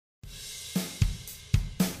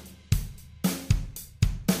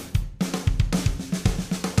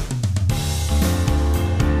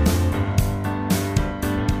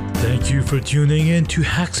you for tuning in to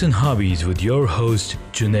Hacks and Hobbies with your host,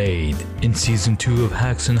 Junaid. In Season 2 of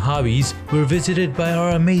Hacks and Hobbies, we're visited by our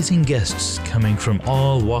amazing guests coming from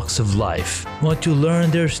all walks of life. Want to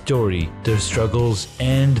learn their story, their struggles,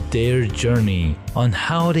 and their journey on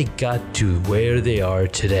how they got to where they are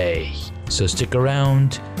today. So stick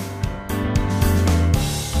around.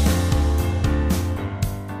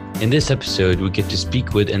 In this episode, we get to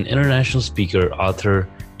speak with an international speaker, author,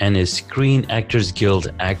 and a Screen Actors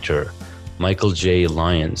Guild actor, Michael J.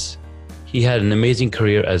 Lyons. He had an amazing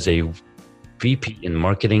career as a VP in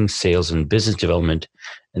marketing, sales, and business development,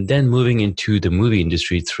 and then moving into the movie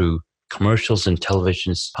industry through commercials and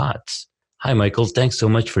television spots. Hi, Michael. Thanks so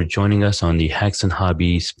much for joining us on the Hacks and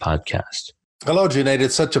Hobbies podcast. Hello, Junaid.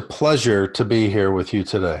 It's such a pleasure to be here with you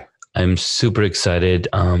today. I'm super excited.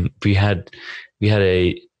 We had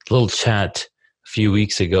a little chat a few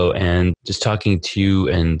weeks ago, and just talking to you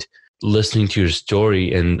and listening to your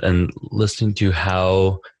story and listening to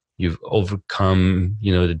how you've overcome,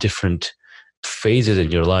 the different phases in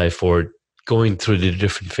your life, or going through the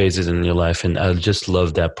different phases in your life. And I just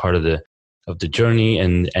love that part of the journey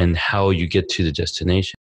and how you get to the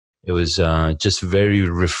destination. It was just very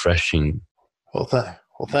refreshing. Well,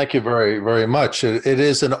 thank you very, very much. It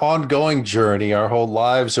is an ongoing journey. Our whole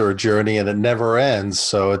lives are a journey, and it never ends.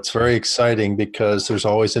 So it's very exciting because there's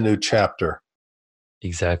always a new chapter.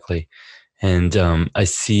 Exactly. And I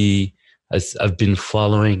see, as I've been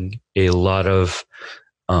following a lot of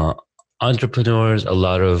entrepreneurs, a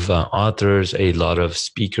lot of authors, a lot of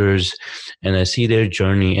speakers, and I see their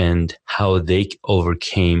journey and how they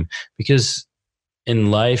overcame. Because in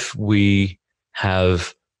life, we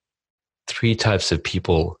have three types of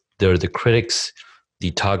people. There are the critics, the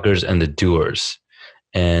talkers, and the doers.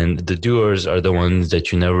 And the doers are the ones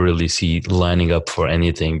that you never really see lining up for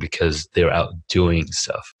anything because they're out doing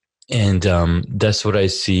stuff. And that's what I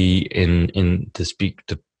see in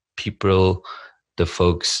the people, the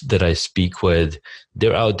folks that I speak with.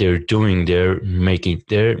 They're out there doing. They're making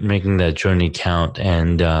that journey count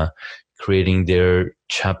and creating their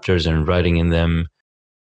chapters and writing in them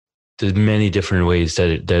the many different ways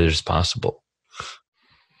that is possible.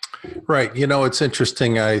 Right. It's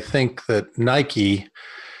interesting. I think that Nike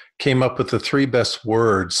came up with the three best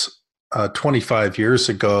words 25 years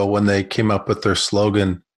ago when they came up with their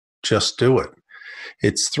slogan, "Just do it."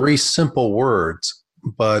 It's three simple words,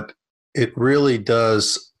 but it really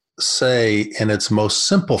does say in its most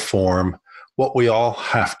simple form what we all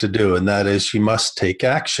have to do, and that is you must take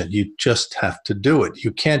action. You just have to do it.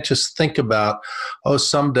 You can't just think about,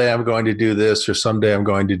 someday I'm going to do this or someday I'm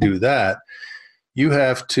going to do that. You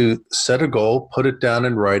have to set a goal, put it down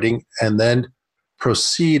in writing, and then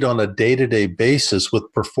proceed on a day-to-day basis with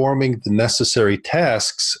performing the necessary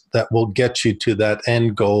tasks that will get you to that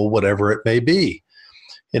end goal, whatever it may be.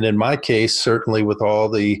 And in my case, certainly with all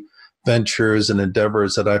the ventures and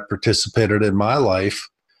endeavors that I've participated in my life,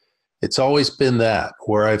 it's always been that,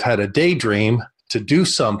 where I've had a daydream to do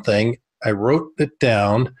something. I wrote it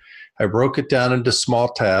down. I broke it down into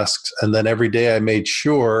small tasks. And then every day I made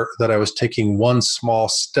sure that I was taking one small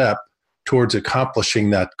step towards accomplishing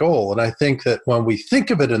that goal. And I think that when we think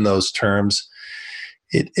of it in those terms,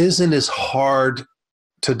 it isn't as hard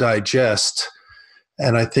to digest.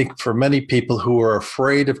 And I think for many people who are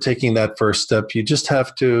afraid of taking that first step, you just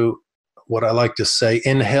have to, what I like to say,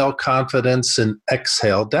 inhale confidence and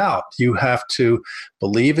exhale doubt. You have to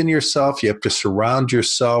believe in yourself. You have to surround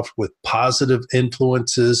yourself with positive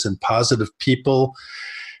influences and positive people.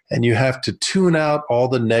 And you have to tune out all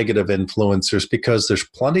the negative influencers, because there's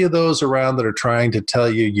plenty of those around that are trying to tell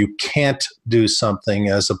you you can't do something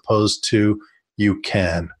as opposed to you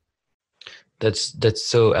can. That's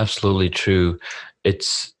so absolutely true.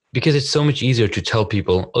 It's because it's so much easier to tell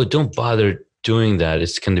people, don't bother doing that.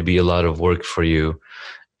 It's going to be a lot of work for you.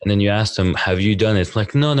 And then you ask them, have you done it? It's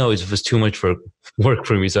like, no, it was too much work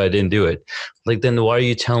for me, so I didn't do it. Like, then why are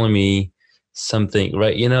you telling me something,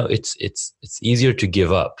 right? It's easier to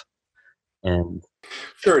give up. And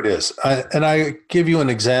sure it is. I give you an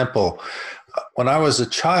example. When I was a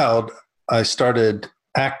child, I started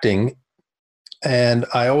acting, and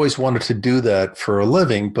I always wanted to do that for a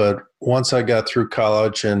living. But once I got through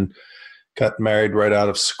college and got married right out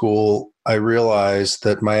of school, I realized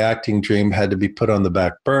that my acting dream had to be put on the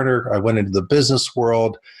back burner. I went into the business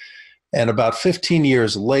world, and about 15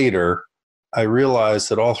 years later, I realized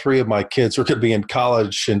that all three of my kids were going to be in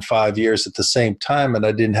college in 5 years at the same time, and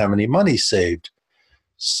I didn't have any money saved.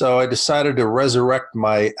 So I decided to resurrect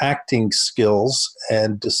my acting skills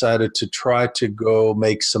and decided to try to go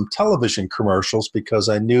make some television commercials, because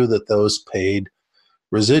I knew that those paid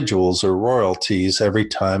residuals or royalties every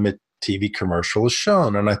time it TV commercial is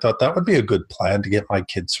shown. And I thought that would be a good plan to get my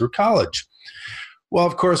kids through college. Well,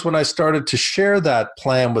 of course, when I started to share that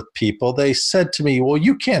plan with people, they said to me, well,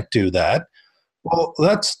 you can't do that. Well,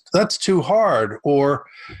 that's too hard. Or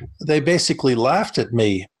they basically laughed at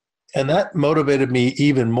me. And that motivated me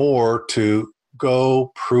even more to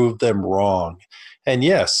go prove them wrong. And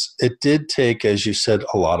yes, it did take, as you said,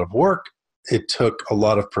 a lot of work. It took a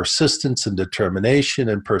lot of persistence and determination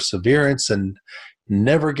and perseverance, and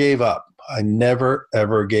never gave up. I never,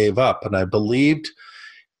 ever gave up. And I believed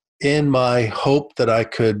in my hope that I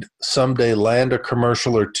could someday land a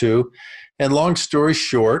commercial or two. And long story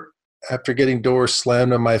short, after getting doors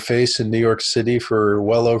slammed in my face in New York City for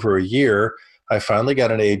well over a year, I finally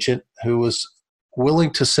got an agent who was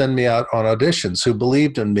willing to send me out on auditions, who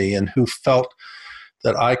believed in me and who felt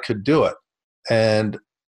that I could do it. And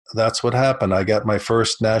that's what happened. I got my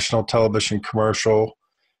first national television commercial,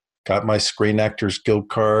 got my Screen Actors Guild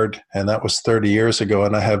card, and that was 30 years ago,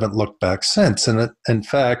 and I haven't looked back since. And in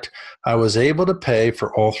fact, I was able to pay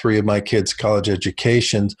for all three of my kids' college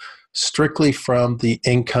educations strictly from the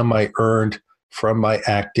income I earned from my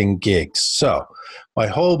acting gigs. So my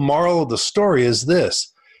whole moral of the story is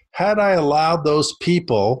this: had I allowed those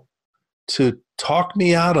people to talk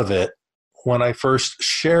me out of it when I first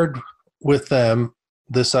shared with them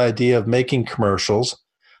this idea of making commercials,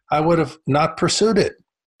 I would have not pursued it,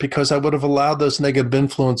 because I would have allowed those negative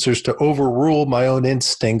influencers to overrule my own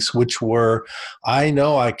instincts, which were, I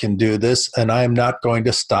know I can do this, and I'm not going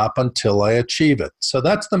to stop until I achieve it. So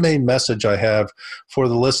that's the main message I have for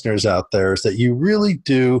the listeners out there, is that you really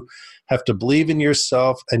do have to believe in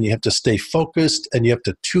yourself, and you have to stay focused, and you have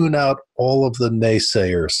to tune out all of the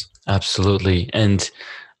naysayers. Absolutely. And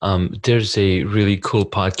there's a really cool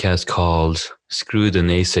podcast called Screw the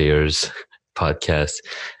Naysayers podcast.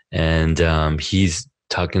 And he's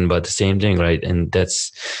talking about the same thing, right? And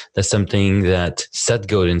that's something that Seth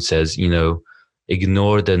Godin says,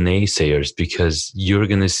 ignore the naysayers, because you're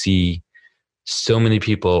going to see so many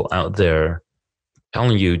people out there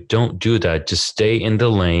telling you, don't do that. Just stay in the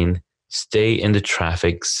lane, stay in the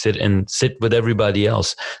traffic, sit with everybody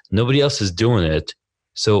else. Nobody else is doing it.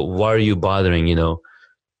 So why are you bothering,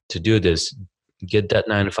 to do this? Get that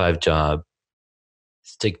 9-to-5 job,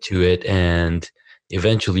 stick to it, and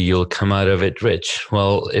eventually you'll come out of it rich.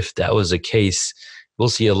 Well, if that was the case,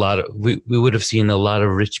 we would have seen a lot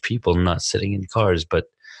of rich people not sitting in cars, but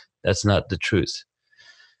that's not the truth.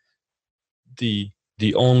 The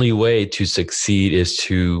only way to succeed is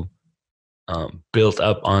to build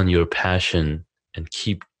up on your passion and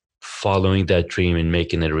keep following that dream and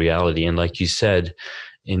making it a reality. And like you said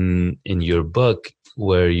in your book,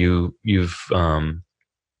 where you've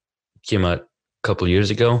came out a couple of years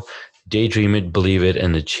ago, daydream it, believe it,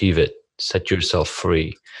 and achieve it. Set yourself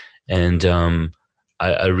free. And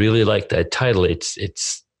I really like that title.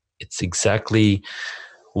 It's exactly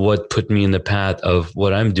what put me in the path of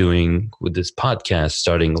what I'm doing with this podcast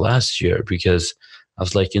starting last year, because I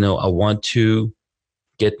was like, I want to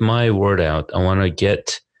get my word out. I want to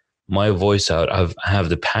get my voice out. I have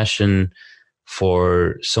the passion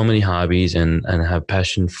for so many hobbies, and have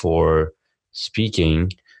passion for speaking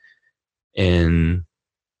in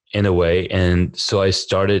a way. And so I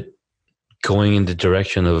started going in the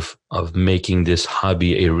direction of making this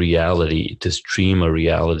hobby a reality, this dream a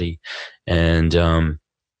reality. And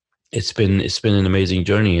it's been an amazing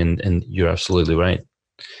journey, and you're absolutely right.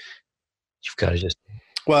 You've got to just...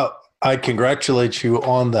 Well, I congratulate you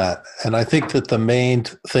on that. And I think that the main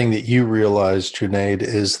thing that you realize, Junaid,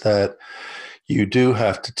 is that you do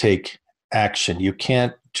have to take action. You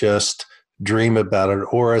can't just dream about it,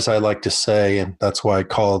 or as I like to say, and that's why I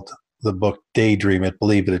called the book Daydream It,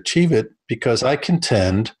 Believe It, Achieve It, because I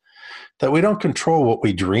contend that we don't control what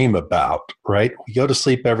we dream about, right? We go to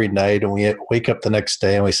sleep every night and we wake up the next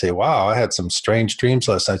day and we say, wow, I had some strange dreams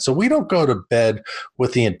last night. So we don't go to bed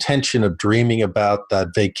with the intention of dreaming about that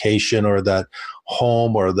vacation or that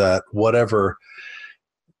home or that whatever.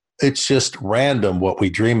 It's just random what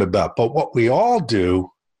we dream about. But what we all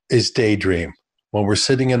do is daydream. When we're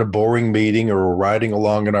sitting in a boring meeting, or we're riding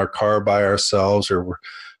along in our car by ourselves, or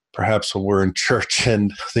perhaps when we're in church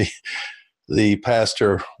and the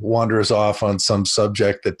pastor wanders off on some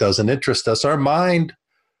subject that doesn't interest us, our mind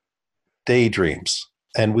daydreams.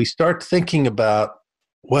 And we start thinking about,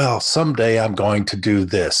 well, someday I'm going to do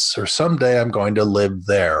this, or someday I'm going to live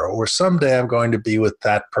there, or someday I'm going to be with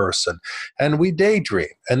that person. And we daydream.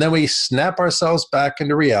 And then we snap ourselves back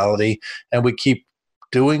into reality, and we keep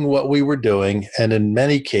doing what we were doing. And in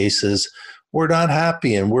many cases, we're not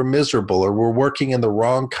happy and we're miserable, or we're working in the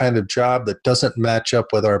wrong kind of job that doesn't match up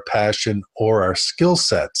with our passion or our skill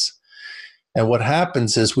sets. And what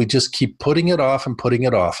happens is we just keep putting it off and putting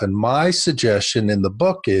it off. And my suggestion in the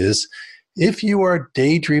book is, if you are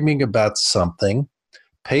daydreaming about something,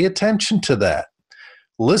 pay attention to that.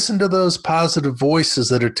 Listen to those positive voices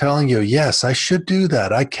that are telling you, yes, I should do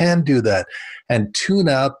that. I can do that. And tune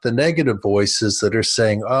out the negative voices that are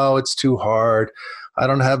saying, oh, it's too hard. I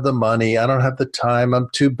don't have the money. I don't have the time. I'm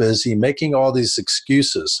too busy, making all these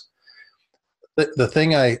excuses. The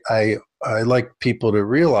thing I like people to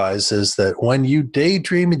realize is that when you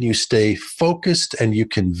daydream and you stay focused and you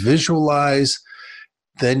can visualize,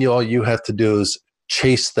 then all you have to do is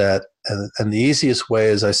chase that. And the easiest way,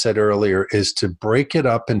 as I said earlier, is to break it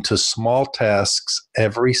up into small tasks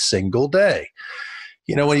every single day.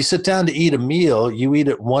 You know, when you sit down to eat a meal, you eat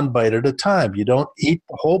it one bite at a time. You don't eat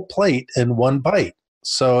the whole plate in one bite.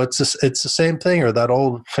 So it's the same thing, or that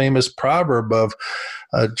old famous proverb of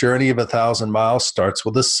a journey of 1,000 miles starts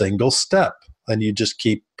with a single step. And you just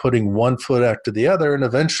keep putting one foot after the other, and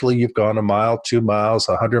eventually you've gone a mile, 2 miles,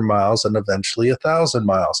 100 miles, and eventually 1,000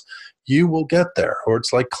 miles. You will get there. Or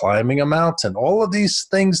it's like climbing a mountain. All of these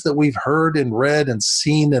things that we've heard and read and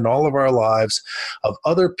seen in all of our lives of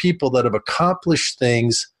other people that have accomplished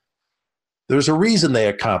things, there's a reason they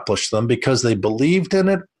accomplished them, because they believed in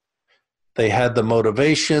it. They had the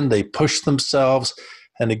motivation, they pushed themselves.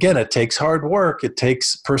 And again, it takes hard work, it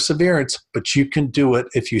takes perseverance, but you can do it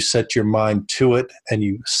if you set your mind to it and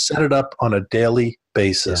you set it up on a daily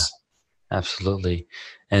basis. Yeah, absolutely.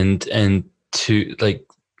 And to like,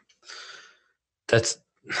 that's,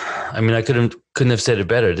 I mean, I couldn't have said it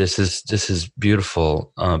better. This is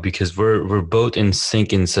beautiful, because we're both in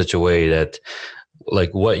sync in such a way that,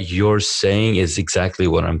 like, what you're saying is exactly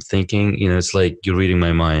what I'm thinking. You know, it's like you're reading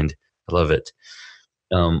my mind. I love it.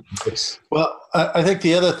 Well, I think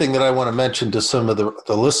the other thing that I want to mention to some of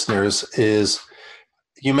the listeners is,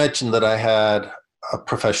 you mentioned that I had a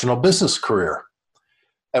professional business career.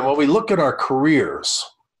 And when we look at our careers,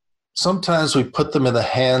 sometimes we put them in the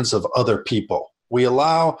hands of other people. We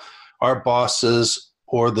allow our bosses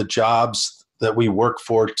or the jobs that we work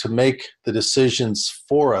for to make the decisions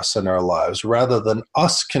for us in our lives, rather than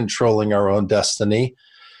us controlling our own destiny.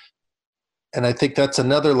 And I think that's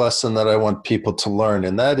another lesson that I want people to learn.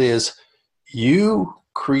 And that is, you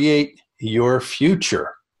create your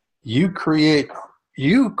future. You create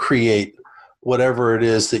whatever it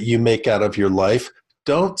is that you make out of your life.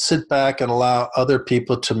 Don't sit back and allow other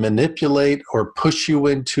people to manipulate or push you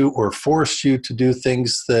into or force you to do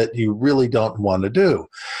things that you really don't want to do.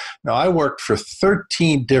 Now, I worked for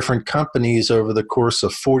 13 different companies over the course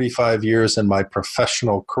of 45 years in my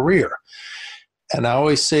professional career. And I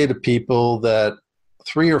always say to people that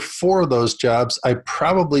 3 or 4 of those jobs I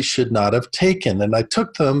probably should not have taken. And I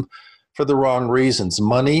took them for the wrong reasons: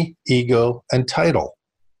 money, ego, and title,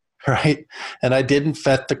 right? And I didn't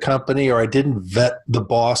vet the company, or I didn't vet the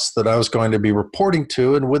boss that I was going to be reporting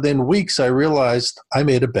to. And within weeks, I realized I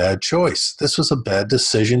made a bad choice. This was a bad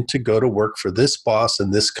decision to go to work for this boss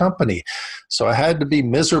and this company. So I had to be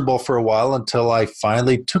miserable for a while until I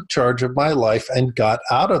finally took charge of my life and got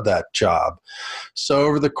out of that job. So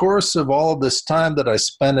over the course of all of this time that I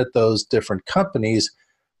spent at those different companies,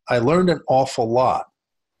 I learned an awful lot.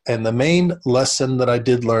 And the main lesson that I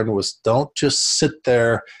did learn was, don't just sit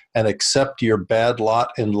there and accept your bad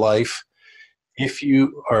lot in life. If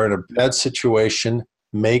you are in a bad situation,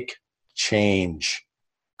 make change.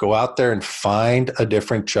 Go out there and find a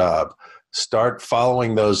different job. Start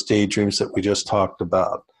following those daydreams that we just talked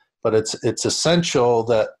about. But it's essential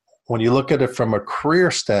that when you look at it from a career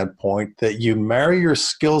standpoint, that you marry your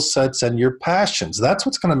skill sets and your passions. That's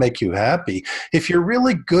what's going to make you happy. If you're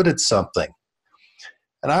really good at something,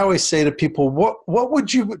 and I always say to people, what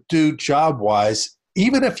would you do job-wise,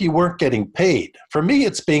 even if you weren't getting paid? For me,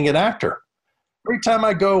 it's being an actor. Every time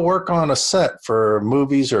I go work on a set for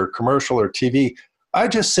movies or commercial or TV, I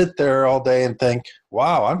just sit there all day and think,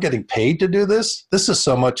 wow, I'm getting paid to do this? This is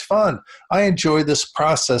so much fun. I enjoy this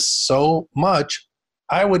process so much.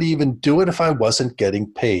 I would even do it if I wasn't getting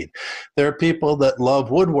paid. There are people that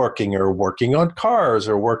love woodworking, or working on cars,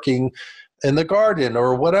 or working in the garden,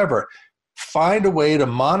 or whatever. Find a way to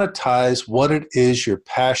monetize what it is you're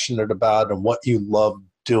passionate about and what you love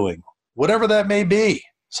doing, whatever that may be.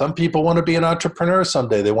 Some people want to be an entrepreneur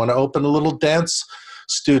someday. They want to open a little dance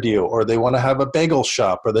studio, or they want to have a bagel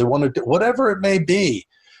shop, or they want to do whatever it may be.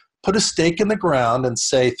 Put a stake in the ground and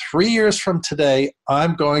say, 3 years from today,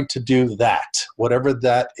 I'm going to do that, whatever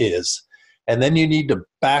that is. And then you need to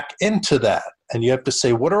back into that. And you have to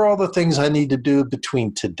say, what are all the things I need to do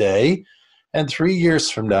between today and 3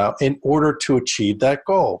 years from now in order to achieve that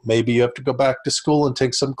goal? Maybe you have to go back to school and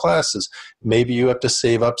take some classes. Maybe you have to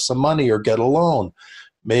save up some money or get a loan.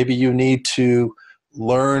 Maybe you need to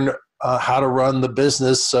learn how to run the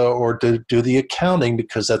business or to do the accounting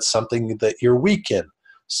because that's something that you're weak in.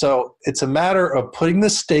 So it's a matter of putting the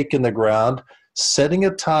stake in the ground, setting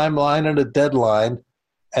a timeline and a deadline,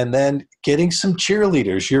 and then getting some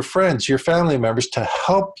cheerleaders, your friends, your family members, to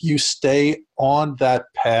help you stay on that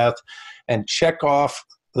path and check off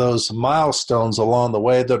those milestones along the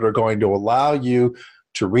way that are going to allow you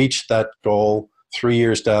to reach that goal 3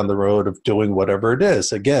 years down the road of doing whatever it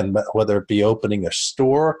is. Again, whether it be opening a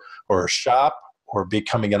store or a shop or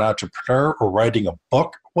becoming an entrepreneur or writing a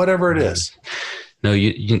book, whatever it is. No,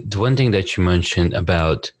 the one thing that you mentioned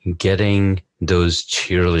about getting those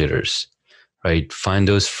cheerleaders, right? Find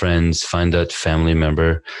those friends, find that family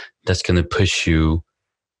member that's going to push you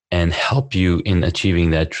and help you in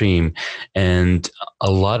achieving that dream. And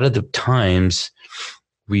a lot of the times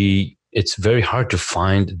it's very hard to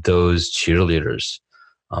find those cheerleaders.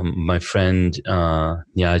 My friend,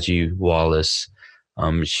 Nyaji Wallace,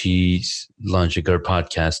 she's launching her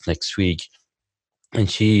podcast next week. And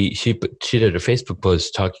she did a Facebook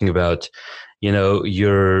post talking about,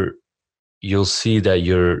 you'll see that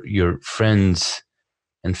your friends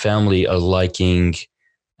and family are liking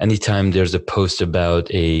anytime there's a post about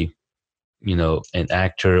an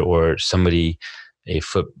actor or somebody, a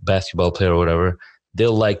basketball player or whatever,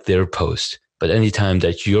 they'll like their post. But anytime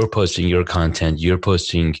that you're posting your content, you're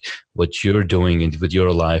posting what you're doing with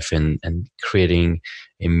your life and creating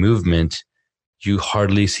a movement, you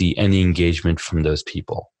hardly see any engagement from those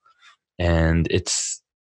people. And it's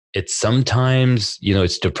sometimes,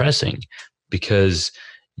 it's depressing because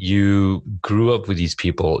you grew up with these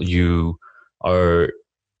people. You are,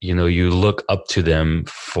 you look up to them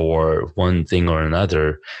for one thing or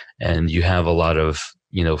another, and you have a lot of,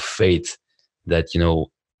 faith that,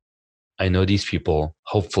 I know these people,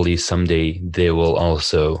 hopefully someday they will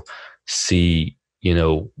also see,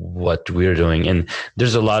 what we're doing. And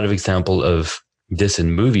there's a lot of example of this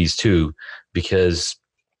in movies too, because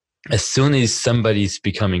as soon as somebody's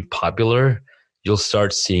becoming popular, you'll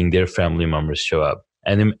start seeing their family members show up.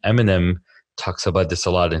 And Eminem talks about this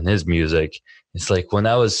a lot in his music. It's like, when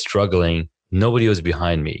I was struggling, nobody was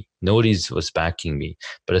behind me. Nobody was backing me.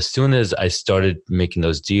 But as soon as I started making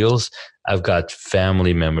those deals, I've got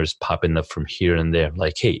family members popping up from here and there,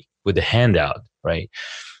 like, hey, with a handout, right?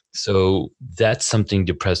 So that's something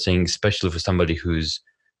depressing, especially for somebody who's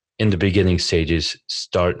in the beginning stages,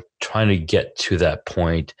 start trying to get to that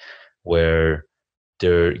point where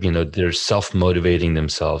they're self-motivating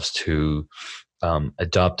themselves to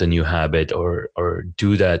adopt a new habit or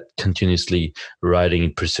do that continuously, writing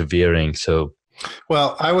and persevering. So,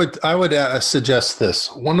 well, I would suggest this.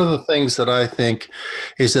 One of the things that I think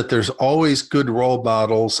is that there's always good role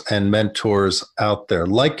models and mentors out there,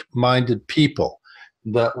 like-minded people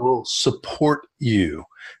that will support you,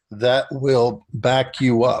 that will back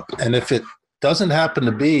you up. And if it doesn't happen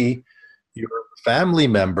to be your family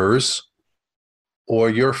members or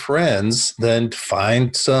your friends, then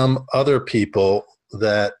find some other people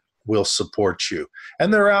that will support you.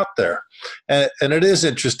 And they're out there. And it is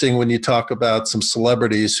interesting when you talk about some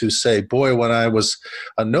celebrities who say, boy, when I was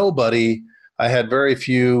a nobody, I had very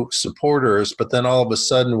few supporters. But then all of a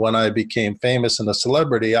sudden, when I became famous and a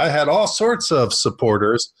celebrity, I had all sorts of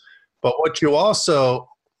supporters. But what you also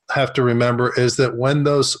have to remember is that when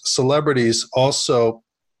those celebrities also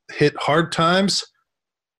hit hard times,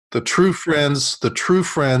 the true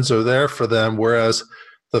friends are there for them, whereas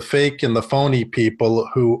the fake and the phony people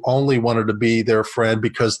who only wanted to be their friend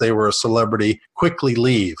because they were a celebrity quickly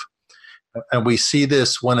leave. And we see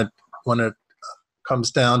this when it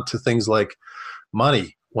comes down to things like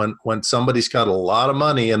money. When somebody's got a lot of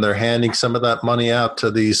money and they're handing some of that money out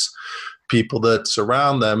to these people that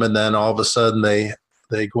surround them, and then all of a sudden they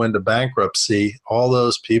go into bankruptcy, all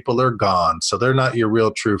those people are gone. So they're not your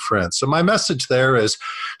real true friends. So my message there is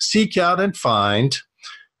seek out and find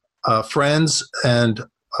friends and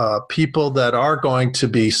people that are going to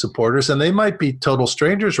be supporters, and they might be total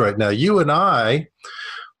strangers right now. You and I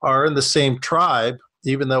are in the same tribe,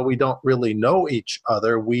 even though we don't really know each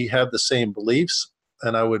other. We have the same beliefs,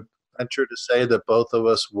 and I would venture to say that both of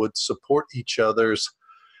us would support each other's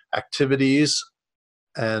activities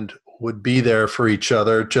and would be there for each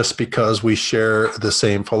other just because we share the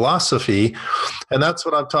same philosophy. And that's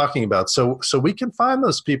what I'm talking about. So we can find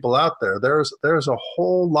those people out there. There's a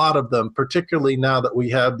whole lot of them, particularly now that we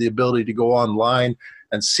have the ability to go online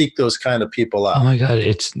and seek those kind of people out. Oh my God,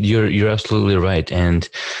 you're absolutely right. And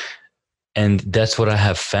that's what I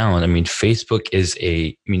have found. I mean, Facebook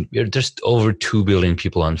there's over 2 billion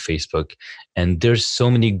people on Facebook, and there's so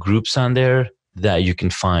many groups on there that you can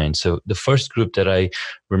find. So the first group that I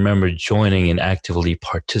remember joining and actively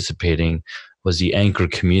participating was the Anchor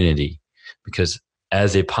community, because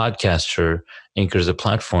as a podcaster, Anchor is a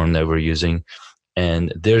platform that we're using,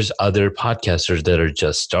 and there's other podcasters that are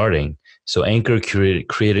just starting. So Anchor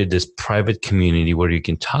created this private community where you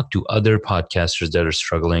can talk to other podcasters that are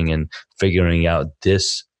struggling and figuring out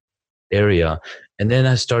this area. And then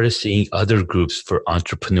I started seeing other groups for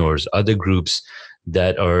entrepreneurs, other groups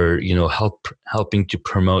that are, helping to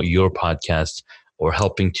promote your podcast or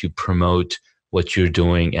helping to promote what you're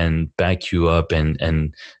doing and back you up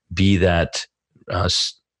and be that uh,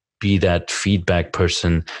 be that feedback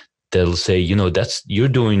person that'll say, you're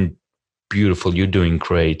doing beautiful, you're doing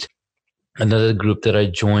great. Another group that I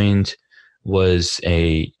joined was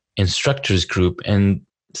a instructors group. And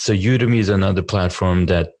so Udemy is another platform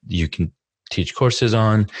that you can teach courses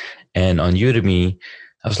on. And on Udemy,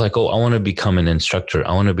 I was like, oh, I want to become an instructor.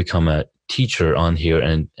 I want to become a teacher on here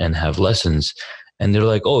and have lessons. And they're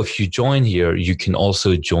like, oh, if you join here, you can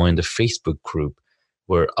also join the Facebook group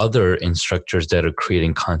where other instructors that are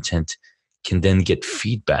creating content can then get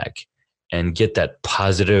feedback and get that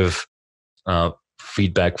positive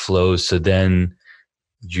feedback flow. So then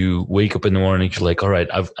you wake up in the morning, you're like, all right,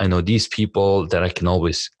 I know these people that I can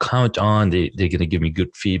always count on. They're going to give me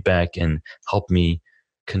good feedback and help me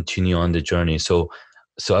continue on the journey. So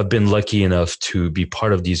I've been lucky enough to be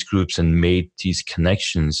part of these groups and made these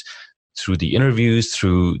connections through the interviews,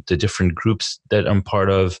 through the different groups that I'm part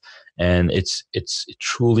of. And it's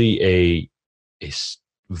truly a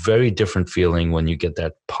very different feeling when you get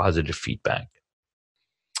that positive feedback.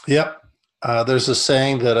 Yep. There's a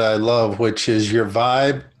saying that I love, which is your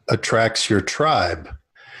vibe attracts your tribe.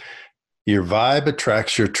 Your vibe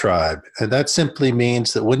attracts your tribe. And that simply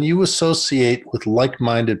means that when you associate with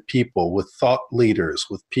like-minded people, with thought leaders,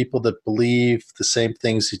 with people that believe the same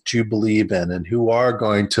things that you believe in and who are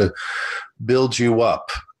going to build you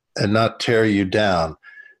up and not tear you down,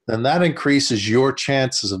 then that increases your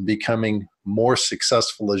chances of becoming more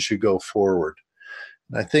successful as you go forward.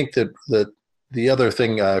 And I think that the other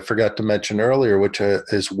thing I forgot to mention earlier, which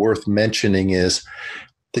is worth mentioning, is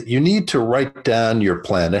that you need to write down your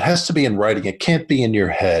plan. It has to be in writing. It can't be in your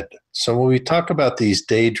head. So when we talk about these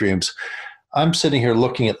daydreams, I'm sitting here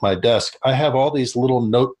looking at my desk. I have all these little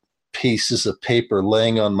note pieces of paper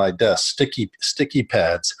laying on my desk, sticky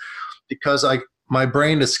pads, because my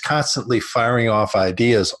brain is constantly firing off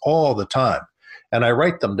ideas all the time, and I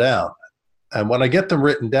write them down. And when I get them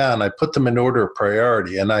written down, I put them in order of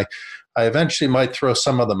priority, and I eventually might throw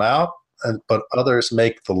some of them out, but others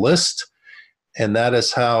make the list. And that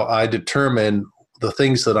is how I determine the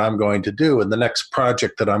things that I'm going to do and the next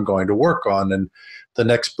project that I'm going to work on and the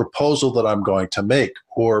next proposal that I'm going to make.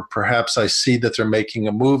 Or perhaps I see that they're making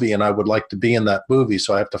a movie and I would like to be in that movie.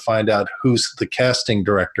 So I have to find out who's the casting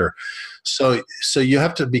director. So you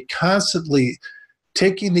have to be constantly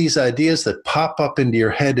taking these ideas that pop up into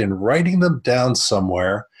your head and writing them down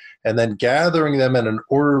somewhere, and then gathering them in an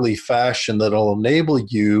orderly fashion that will enable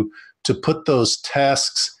you to put those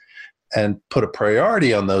tasks and put a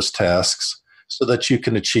priority on those tasks so that you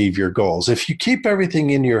can achieve your goals. If you keep everything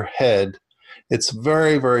in your head, it's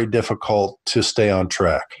very, very difficult to stay on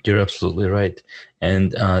track. You're absolutely right.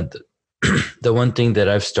 And the one thing that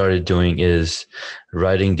I've started doing is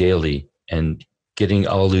writing daily and getting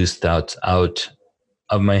all these thoughts out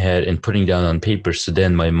of my head and putting down on paper. So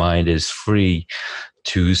then my mind is free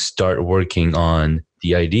to start working on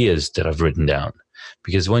the ideas that I've written down.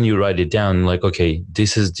 Because when you write it down, like, okay,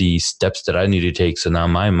 this is the steps that I need to take. So now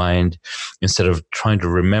my mind, instead of trying to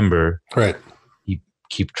remember, right,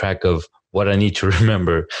 keep track of what I need to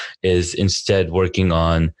remember, is instead working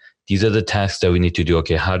on, these are the tasks that we need to do.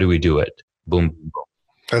 Okay, how do we do it? Boom, boom, boom.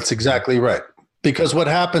 That's exactly right. Because what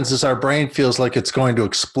happens is our brain feels like it's going to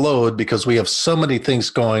explode because we have so many things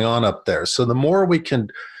going on up there. So the more we can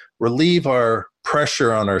relieve our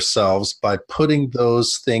pressure on ourselves by putting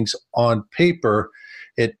those things on paper,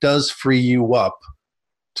 it does free you up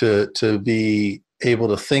to be able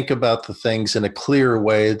to think about the things in a clearer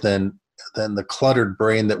way than the cluttered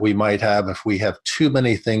brain that we might have if we have too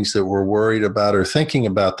many things that we're worried about or thinking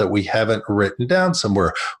about that we haven't written down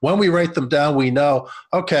somewhere. When we write them down, we know,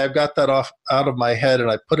 okay, I've got that out of my head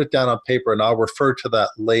and I put it down on paper, and I'll refer to that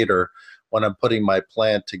later when I'm putting my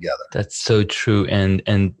plan together. That's so true.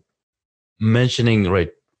 And mentioning,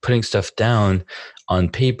 right, putting stuff down on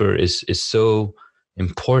paper is so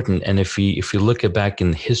important. And if we look back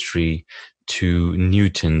in history to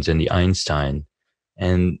Newton's and the Einstein,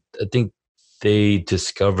 and I think they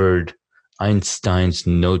discovered Einstein's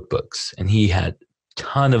notebooks, and he had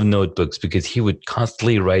ton of notebooks because he would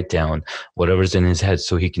constantly write down whatever's in his head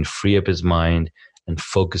so he can free up his mind and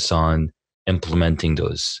focus on implementing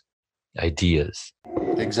those ideas.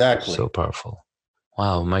 Exactly. So powerful.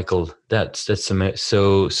 Wow, Michael, that's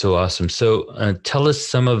so awesome. So tell us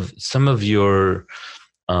some of your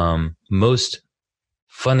most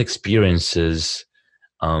fun experiences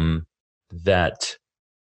that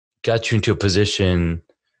got you into a position,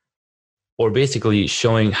 or basically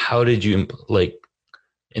showing how did you like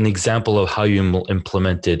an example of how you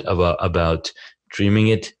implemented about dreaming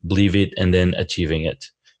it, believe it, and then achieving it.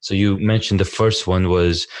 So you mentioned the first one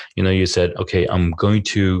was, you said, okay, I'm going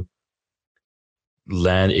to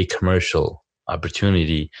land a commercial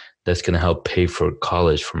opportunity that's going to help pay for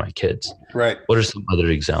college for my kids. Right. What are some other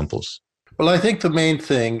examples? Well, I think the main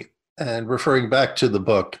thing, and referring back to the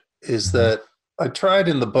book, is that I tried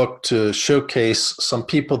in the book to showcase some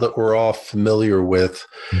people that we're all familiar with,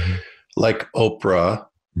 like Oprah,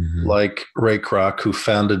 like Ray Kroc, who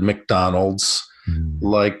founded McDonald's,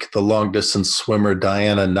 like the long distance swimmer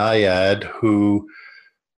Diana Nyad, who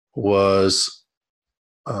was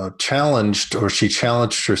challenged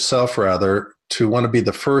herself rather, to want to be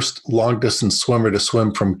the first long distance swimmer to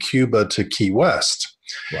swim from Cuba to Key West.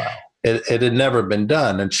 Wow. It had never been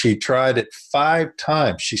done. And she tried it 5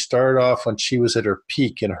 times. She started off when she was at her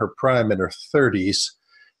peak in her prime in her 30s,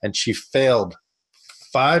 and she failed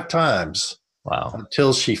 5 times. Wow.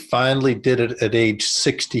 Until she finally did it at age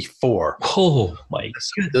 64. Oh my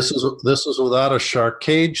goodness. This was without a shark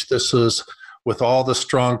cage. This was with all the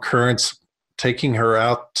strong currents taking her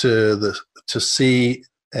out to sea,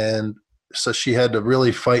 and so she had to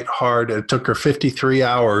really fight hard. It took her 53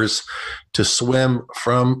 hours to swim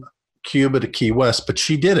from Cuba to Key West, but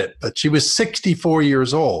she did it. But she was 64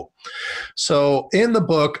 years old. So in the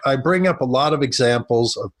book, I bring up a lot of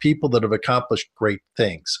examples of people that have accomplished great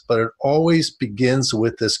things, but it always begins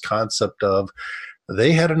with this concept of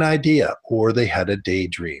they had an idea or they had a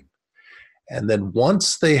daydream. And then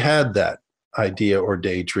once they had that idea or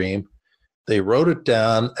daydream, they wrote it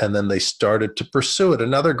down and then they started to pursue it.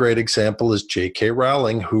 Another great example is J.K.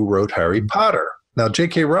 Rowling, who wrote Harry Potter. Now,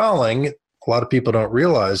 J.K. Rowling, a lot of people don't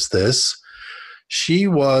realize this, she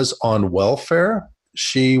was on welfare.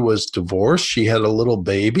 She was divorced. She had a little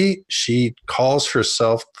baby. She calls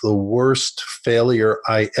herself the worst failure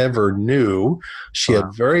I ever knew. She had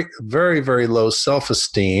very, very, very low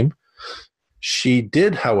self-esteem. She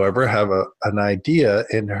did, however, have an idea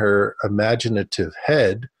in her imaginative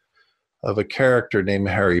head of a character named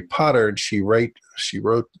Harry Potter, and she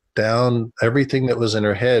wrote down everything that was in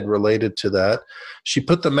her head related to that. She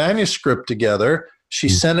put the manuscript together. She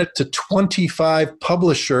sent it to 25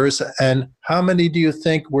 publishers, and how many do you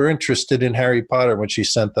think were interested in Harry Potter when she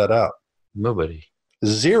sent that out? Nobody.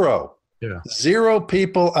 0. Yeah. 0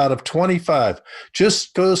 people out of 25.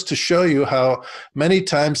 Just goes to show you how many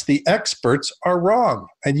times the experts are wrong,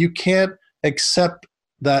 and you can't accept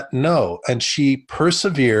that no. And she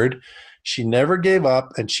persevered. She never gave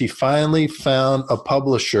up, and she finally found a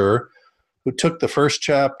publisher who took the first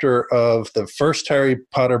chapter of the first Harry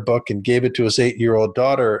Potter book and gave it to his 8-year-old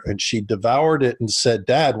daughter, and she devoured it and said,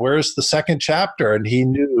 "Dad, where's the second chapter?" And he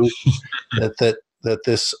knew that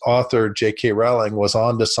this author, J.K. Rowling, was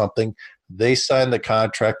onto something. They signed the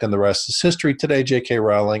contract, and the rest is history. Today, J.K.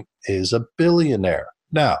 Rowling is a billionaire.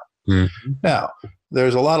 Now,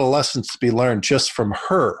 there's a lot of lessons to be learned just from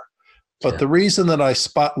her. But the reason that I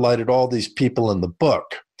spotlighted all these people in the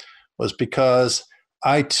book was because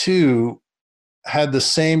I, too, had the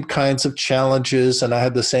same kinds of challenges, and I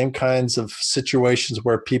had the same kinds of situations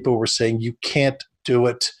where people were saying, you can't do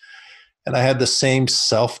it. And I had the same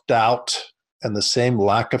self-doubt and the same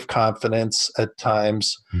lack of confidence at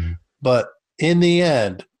times. But in the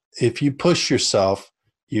end, if you push yourself,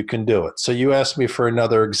 you can do it. So you asked me for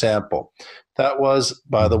another example. That was,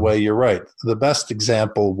 by the way, you're right. The best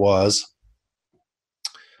example was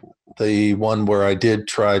the one where I did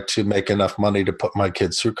try to make enough money to put my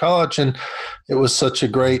kids through college. And it was such a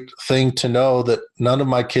great thing to know that none of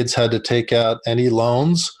my kids had to take out any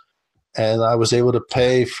loans. And I was able to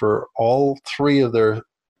pay for all 3 of their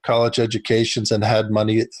college educations and had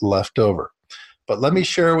money left over. But let me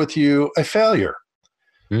share with you a failure.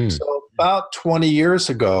 So about 20 years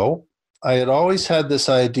ago, I had always had this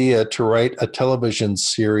idea to write a television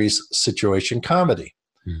series situation comedy.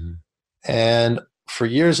 And for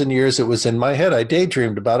years and years, it was in my head. I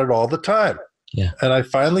daydreamed about it all the time. And I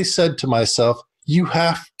finally said to myself, you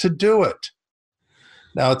have to do it.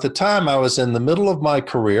 Now, at the time, I was in the middle of my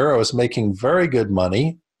career. I was making very good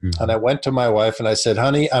money. And I went to my wife and I said,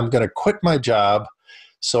 honey, I'm going to quit my job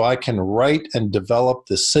so I can write and develop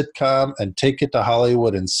this sitcom and take it to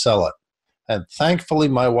Hollywood and sell it. And thankfully,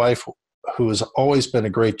 my wife, who has always been a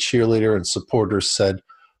great cheerleader and supporter, said,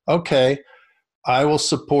 okay, I will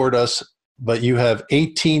support us, but you have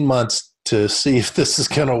 18 months to see if this is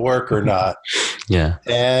going to work or not. Yeah.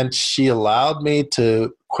 And she allowed me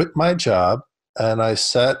to quit my job. And I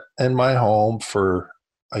sat in my home for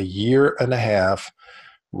a year and a half,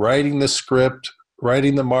 writing the script,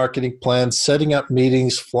 writing the marketing plan, setting up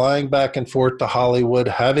meetings, flying back and forth to Hollywood,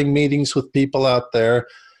 having meetings with people out there.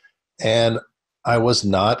 And I was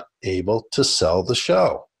not able to sell the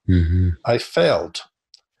show. Mm-hmm. I failed.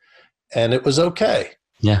 And it was okay.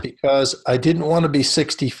 Yeah. Because I didn't want to be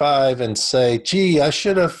 65 and say, gee, I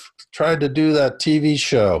should have tried to do that TV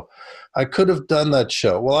show. I could have done that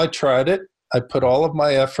show. Well, I tried it. I put all of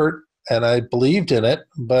my effort and I believed in it,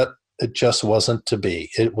 but it just wasn't to be.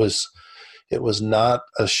 It was not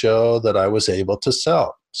a show that I was able to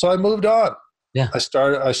sell. So I moved on. Yeah. I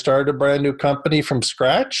started a brand new company from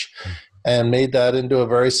scratch and made that into a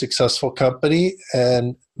very successful company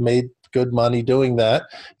and made good money doing that.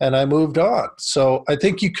 And I moved on. So I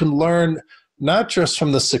think you can learn not just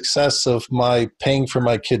from the success of my paying for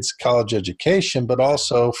my kids' college education, but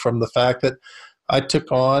also from the fact that I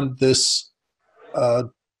took on this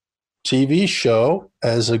TV show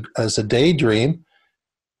as a daydream,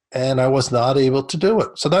 and I was not able to do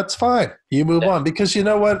it. So that's fine. You move on. Because you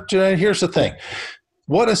know what, Junaid, here's the thing.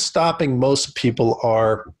 What is stopping most people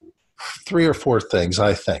are 3 or 4 things,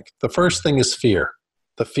 I think. The first thing is fear,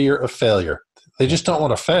 the fear of failure. They just don't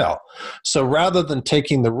want to fail. So rather than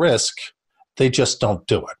taking the risk, they just don't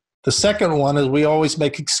do it. The second one is we always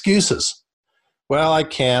make excuses. Well, I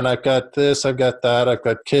can. I've got this. I've got that. I've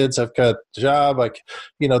got kids. I've got a job.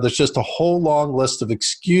 There's just a whole long list of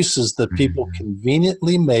excuses that people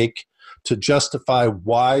conveniently make to justify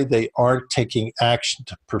why they aren't taking action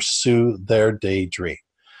to pursue their daydream.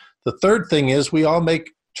 The third thing is we all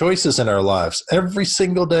make choices in our lives. Every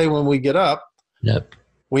single day when we get up, Yep.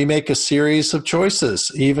 we make a series of choices,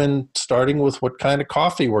 even starting with what kind of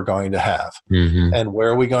coffee we're going to have and where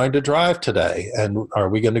are we going to drive today? And are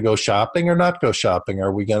we going to go shopping or not go shopping?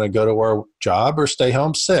 Are we going to go to our job or stay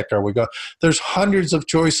home sick? There's hundreds of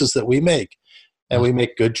choices that we make, and we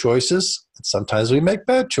make good choices. And sometimes we make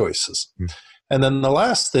bad choices. And then the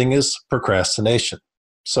last thing is procrastination.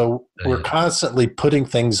 So we're constantly putting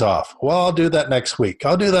things off. Well, I'll do that next week.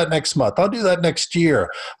 I'll do that next month. I'll do that next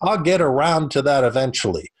year. I'll get around to that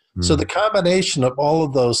eventually. So the combination of all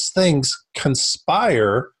of those things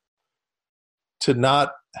conspire to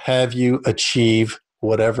not have you achieve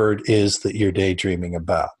whatever it is that you're daydreaming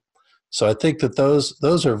about. So I think that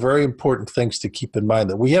those are very important things to keep in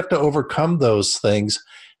mind, that we have to overcome those things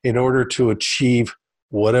in order to achieve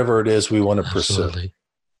whatever it is we want to pursue. Absolutely.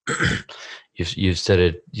 You've said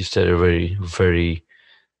it very, very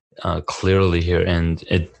clearly here, and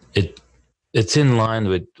it's in line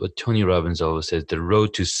with what Tony Robbins always says: the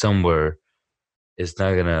road to somewhere is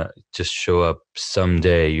not gonna just show up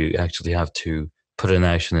someday. You actually have to put an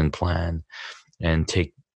action and plan, and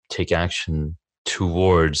take action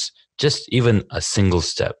towards just even a single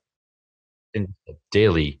step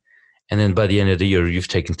daily, and then by the end of the year, you've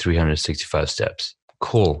taken 365 steps.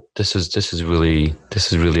 Cool. This is really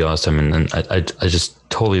awesome, and I just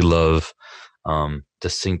totally love the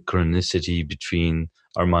synchronicity between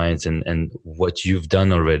our minds and what you've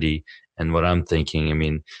done already and what I'm thinking. I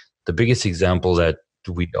mean, the biggest example that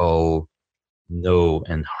we all know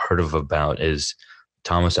and heard of about is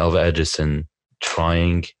Thomas Alva Edison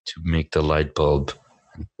trying to make the light bulb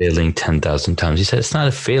and failing 10,000 times. He said, it's not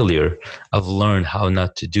a failure. I've learned how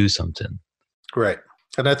not to do something. Right.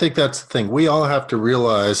 And I think that's the thing. We all have to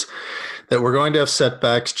realize that we're going to have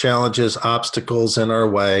setbacks, challenges, obstacles in our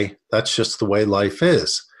way. That's just the way life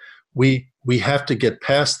is. We have to get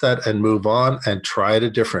past that and move on and try it a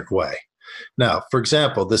different way. Now, for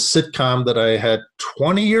example, this sitcom that I had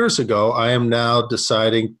 20 years ago, I am now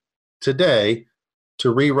deciding today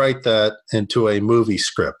to rewrite that into a movie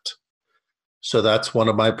script. So that's one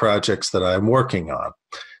of my projects that I'm working on.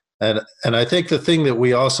 And I think the thing that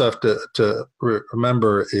we also have to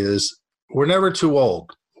remember is we're never too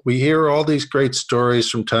old. We hear all these great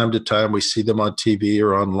stories from time to time. We see them on TV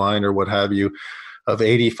or online or what have you, of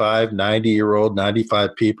 85, 90-year-old,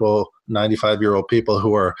 95-year-old people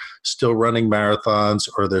who are still running marathons,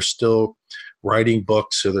 or they're still writing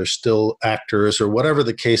books, or they're still actors, or whatever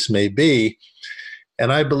the case may be.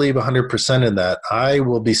 And I believe 100% in that. I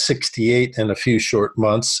will be 68 in a few short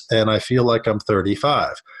months, and I feel like I'm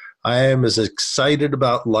 35. I am as excited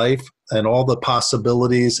about life and all the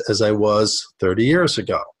possibilities as I was 30 years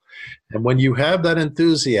ago. And when you have that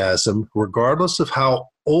enthusiasm, regardless of how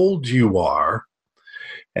old you are,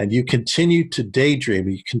 and you continue to daydream,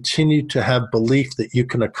 you continue to have belief that you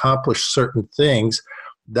can accomplish certain things,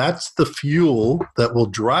 that's the fuel that will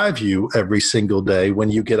drive you every single day when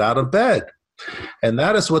you get out of bed. And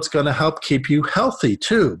that is what's going to help keep you healthy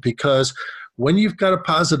too, because when you've got a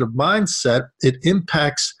positive mindset, it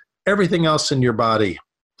impacts everything else in your body.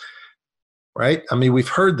 Right? I mean, we've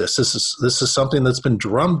heard this. This is something that's been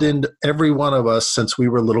drummed into every one of us since we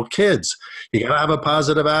were little kids. You got to have a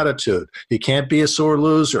positive attitude. You can't be a sore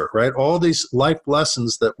loser, right? All these life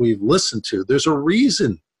lessons that we've listened to. There's a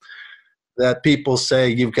reason that people say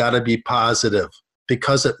you've got to be positive,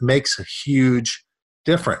 because it makes a huge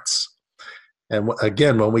difference. And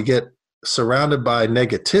again, when we get surrounded by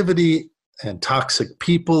negativity and toxic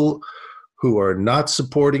people who are not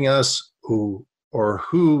supporting us, who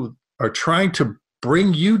are trying to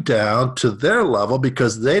bring you down to their level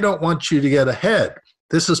because they don't want you to get ahead.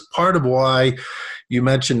 This is part of why you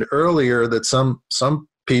mentioned earlier that some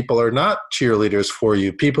people are not cheerleaders for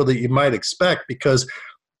you, people that you might expect, because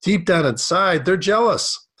deep down inside, they're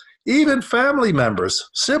jealous. Even family members,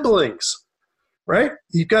 siblings, right?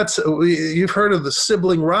 You've heard of the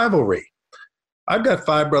sibling rivalry. I've got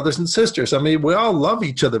 5 brothers and sisters. I mean, we all love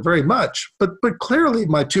each other very much, but clearly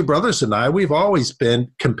my 2 brothers and I, we've always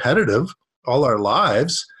been competitive all our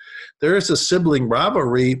lives. There is a sibling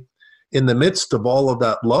rivalry in the midst of all of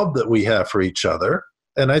that love that we have for each other.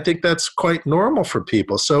 And I think that's quite normal for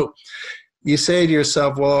people. So you say to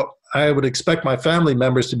yourself, well, I would expect my family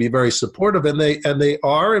members to be very supportive, and they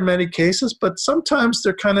are in many cases, but sometimes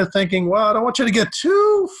they're kind of thinking, well, I don't want you to get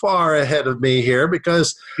too far ahead of me here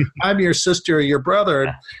because I'm your sister or your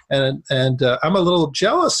brother, and I'm a little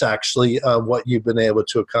jealous actually of what you've been able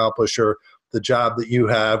to accomplish, or the job that you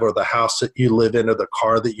have, or the house that you live in, or the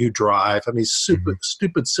car that you drive. I mean,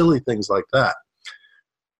 stupid, silly things like that.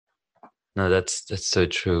 No, that's so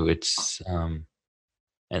true. It's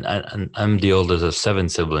and I'm the oldest of 7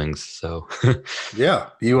 siblings, so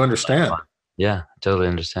yeah, you understand. Yeah, totally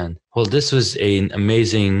understand. Well, this was an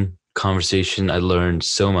amazing conversation. I learned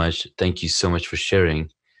so much. Thank you so much for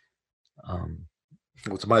sharing.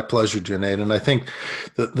 It's my pleasure, Junaid. And I think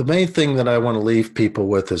the main thing that I want to leave people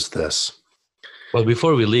with is this. Well,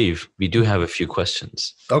 before we leave, we do have a few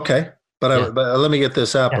questions. Okay, but let me get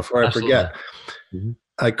this out before I forget. Mm-hmm.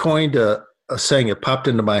 I coined a saying. It popped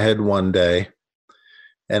into my head one day.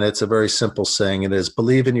 And it's a very simple saying. It is,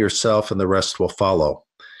 believe in yourself and the rest will follow.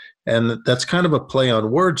 And that's kind of a play on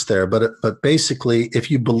words there. But basically, if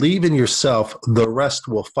you believe in yourself, the rest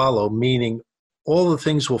will follow, meaning all the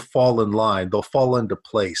things will fall in line. They'll fall into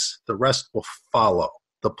place. The rest will follow.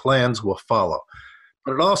 The plans will follow.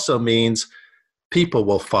 But it also means people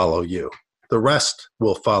will follow you. The rest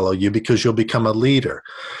will follow you because you'll become a leader.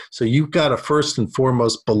 So you've got to first and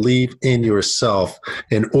foremost believe in yourself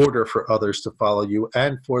in order for others to follow you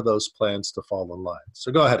and for those plans to fall in line.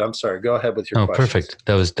 So go ahead. I'm sorry. Go ahead with your questions. Perfect.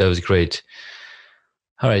 That was great.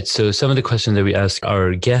 All right. So some of the questions that we ask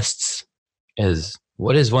our guests is,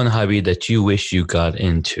 what is one hobby that you wish you got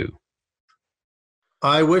into?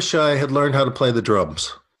 I wish I had learned how to play the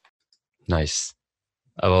drums. Nice.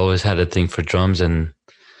 I've always had a thing for drums, and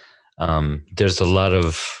there's a lot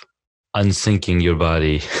of unsyncing your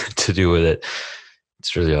body to do with it.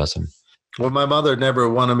 It's really awesome. Well, my mother never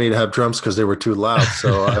wanted me to have drums because they were too loud.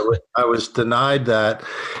 So I was denied that.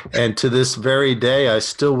 And to this very day, I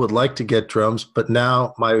still would like to get drums. But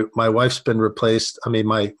now my wife's been replaced. I mean,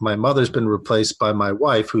 my mother's been replaced by my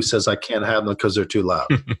wife, who says I can't have them because they're too loud.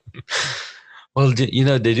 Well, you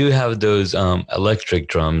know, they do have those electric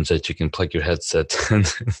drums that you can plug your headset.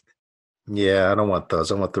 Yeah, I don't want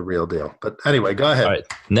those. I want the real deal. But anyway, go ahead. All right.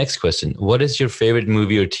 Next question. What is your favorite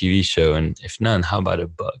movie or TV show? And if none, how about a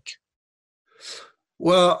book?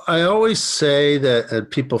 Well, I always say that, and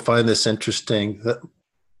people find this interesting, that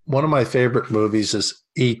one of my favorite movies is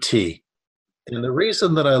E.T. And the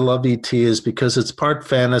reason that I love E.T. is because it's part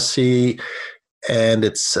fantasy and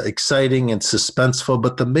it's exciting and suspenseful.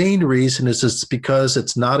 But the main reason is it's because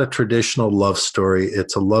it's not a traditional love story.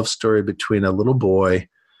 It's a love story between a little boy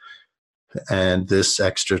and this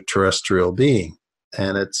extraterrestrial being.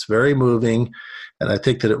 And it's very moving. And I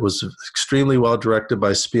think that it was extremely well directed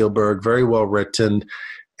by Spielberg, very well written.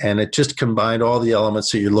 And it just combined all the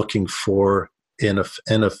elements that you're looking for in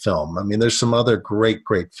a film. I mean, there's some other great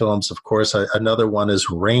films, of course. Another one is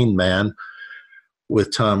Rain Man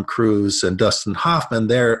with Tom Cruise and Dustin Hoffman.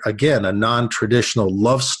 There, again, a non-traditional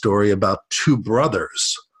love story about 2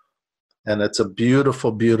 brothers. And it's a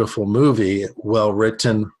beautiful, beautiful movie, well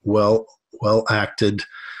written, well acted,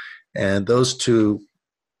 and those 2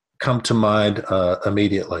 come to mind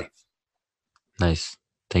immediately. Nice.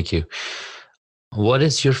 Thank you. What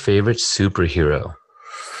is your favorite superhero?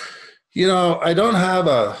 I don't have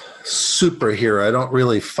a superhero. I don't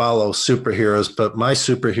really follow superheroes, but my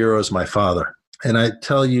superhero is my father. And I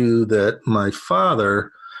tell you that my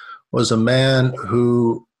father was a man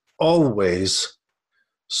who always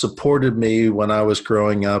supported me when I was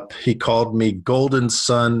growing up. He called me golden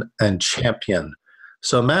son and champion.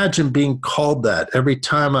 So imagine being called that. Every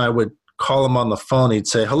time I would call him on the phone, he'd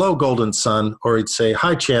say, "Hello, golden son," or he'd say,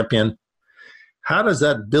 "Hi, champion." How does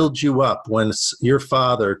that build you up when your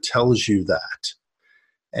father tells you that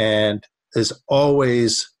and is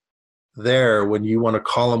always there when you want to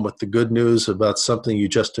call him with the good news about something you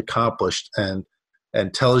just accomplished and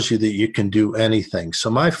tells you that you can do anything? So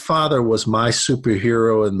my father was my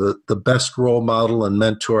superhero and the best role model and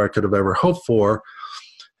mentor I could have ever hoped for.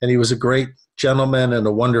 And he was a great gentleman and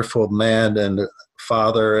a wonderful man and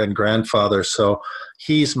father and grandfather. So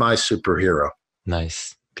he's my superhero.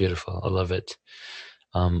 Nice. Beautiful. I love it.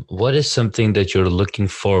 What is something that you're looking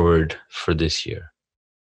forward for this year?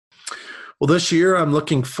 Well, this year I'm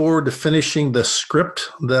looking forward to finishing the script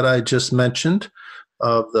that I just mentioned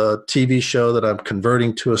of the TV show that I'm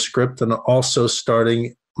converting to a script, and also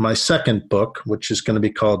starting my second book, which is going to be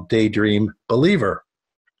called Daydream Believer,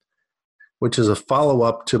 which is a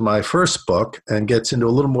follow-up to my first book and gets into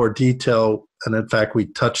a little more detail. And in fact, we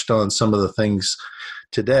touched on some of the things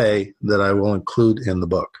today that I will include in the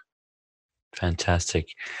book. Fantastic.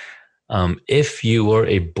 If you were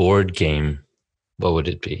a board game, what would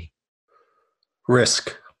it be?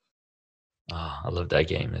 Risk. Oh, I love that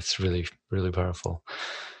game. It's really, really powerful.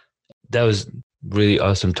 That was really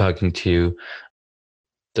awesome talking to you.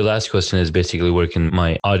 The last question is basically, where can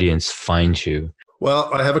my audience find you?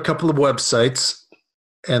 Well, I have a couple of websites,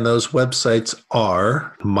 and those websites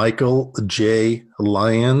are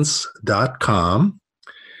michaeljlyons.com.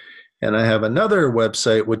 And I have another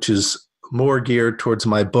website, which is more geared towards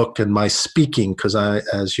my book and my speaking, because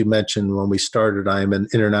as you mentioned when we started, I am an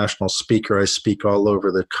international speaker. I speak all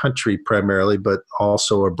over the country primarily, but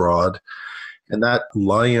also abroad. And that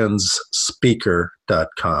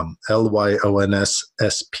lyonsspeaker.com,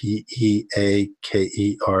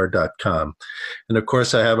 lyonsspeaker.com. And of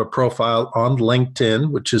course, I have a profile on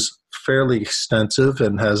LinkedIn, which is fairly extensive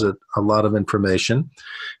and has a lot of information,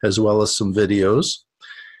 as well as some videos.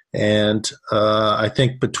 And I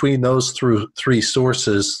think between those three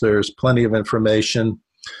sources, there's plenty of information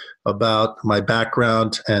about my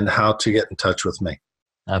background and how to get in touch with me.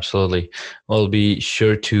 Absolutely. We'll be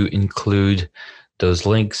sure to include those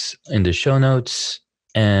links in the show notes.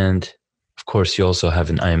 And of course, you also have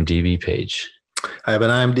an IMDb page. I have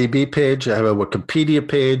an IMDb page. I have a Wikipedia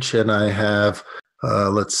page, and I have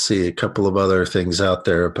a couple of other things out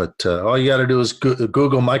there, but all you got to do is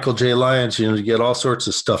Google Michael J. Lyons. You get all sorts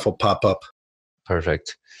of stuff will pop up.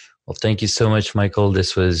 Perfect. Well, thank you so much, Michael.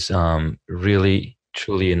 This was really,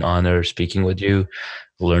 truly an honor speaking with you.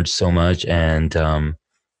 Learned so much, and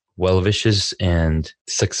well wishes and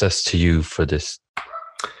success to you for this.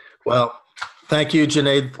 Well, thank you,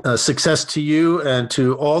 Junaid. Success to you and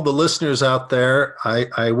to all the listeners out there.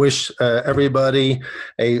 I wish everybody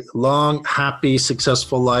a long, happy,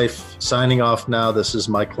 successful life. Signing off now. This is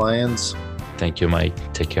Mike Lyons. Thank you, Mike.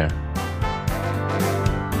 Take care.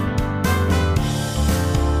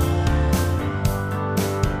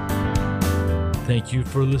 Thank you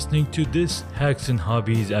for listening to this Hacks and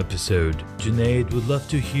Hobbies episode. Junaid would love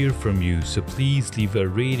to hear from you, so please leave a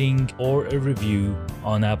rating or a review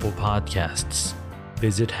on Apple Podcasts.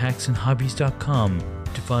 Visit hacksandhobbies.com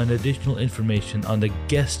to find additional information on the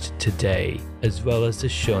guest today, as well as the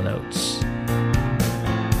show notes.